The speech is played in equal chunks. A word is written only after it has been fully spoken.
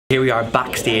Here we are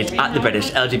backstage at the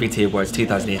British LGBT Awards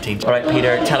 2018. Alright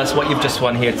Peter, tell us what you've just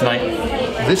won here tonight.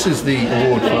 This is the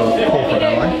award for Corporate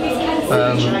Ally,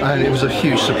 and it was a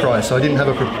huge surprise. So I didn't have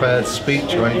a prepared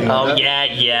speech or anything like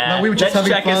that. Yeah. No, we were just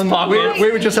having fun. We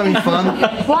were just having fun.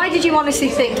 Why did you honestly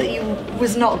think that you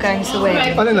was not going to win?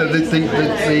 I don't know, the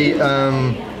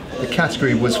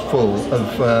category was full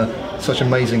of such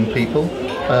amazing people.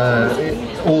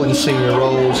 All in senior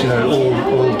roles, you know,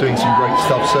 all doing some great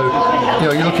stuff. So, you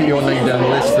know, you look at your name down the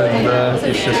list, and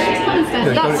it's just,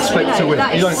 you don't expect to win.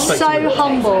 You don't expect to win. That's so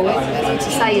humble to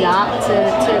say that, to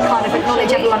kind of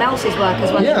acknowledge everyone else's work as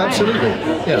well. Yeah, absolutely.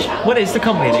 Yeah. What is the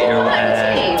company that you're?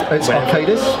 It's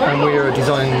Arcadis, and we're a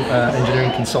design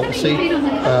engineering consultancy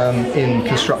in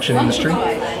construction industry.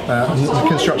 The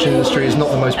construction industry is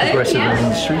not the most progressive in the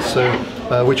industry, so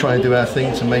we're trying to do our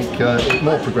thing to make it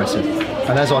more progressive.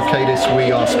 And as Arcadis,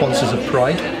 we are sponsors of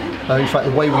Pride. In fact,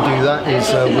 the way we do that is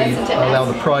we allow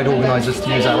the Pride organisers to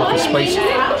use our office space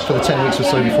for the 10 weeks or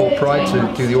so before Pride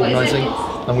to do the organising,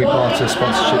 and we barter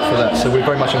sponsorship for that. So we're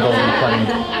very much involved in the planning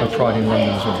of Pride in London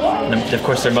as well. And of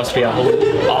course there must be a whole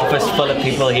office full of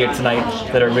people here tonight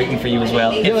that are rooting for you as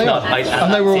well. Yeah,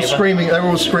 and they were all screaming. They were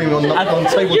all screaming on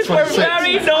table 26. You were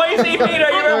very noisy, Peter.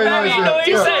 You were very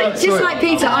noisy. Just like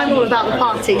Peter, I'm all about the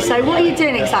party. So what are you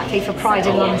doing exactly for Pride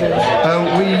in London?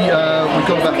 We've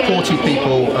got about 40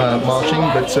 people marching,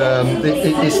 but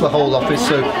it's the whole office.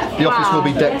 So the office will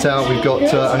be decked out. We've got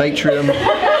an atrium,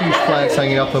 huge flags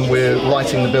hanging up, and we're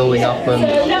lighting the building up, and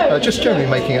just generally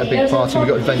making it a big party. We've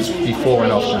got events before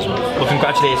and after as well. Well,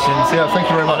 congratulations. Yeah, thank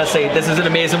you very much. Honestly, this is an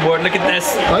amazing award. Look at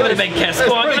this. Give it a big kiss.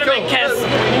 Go on, give it a big kiss.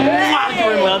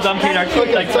 Well done, Peter.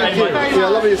 Okay, thank you. Yeah,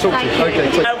 lovely to talk to you. Okay,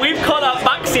 we've caught up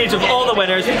backstage with all the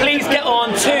winners. Please get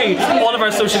on to all of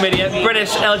our social media,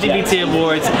 British LGBT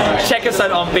Awards. Check us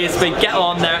out on Facebook. Get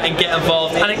on there and get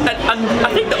involved. And I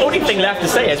think the only thing left to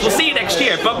say is we'll see you next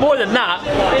year. But more than that,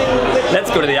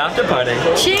 let's go to the after party.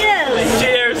 Cheers!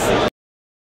 Cheers!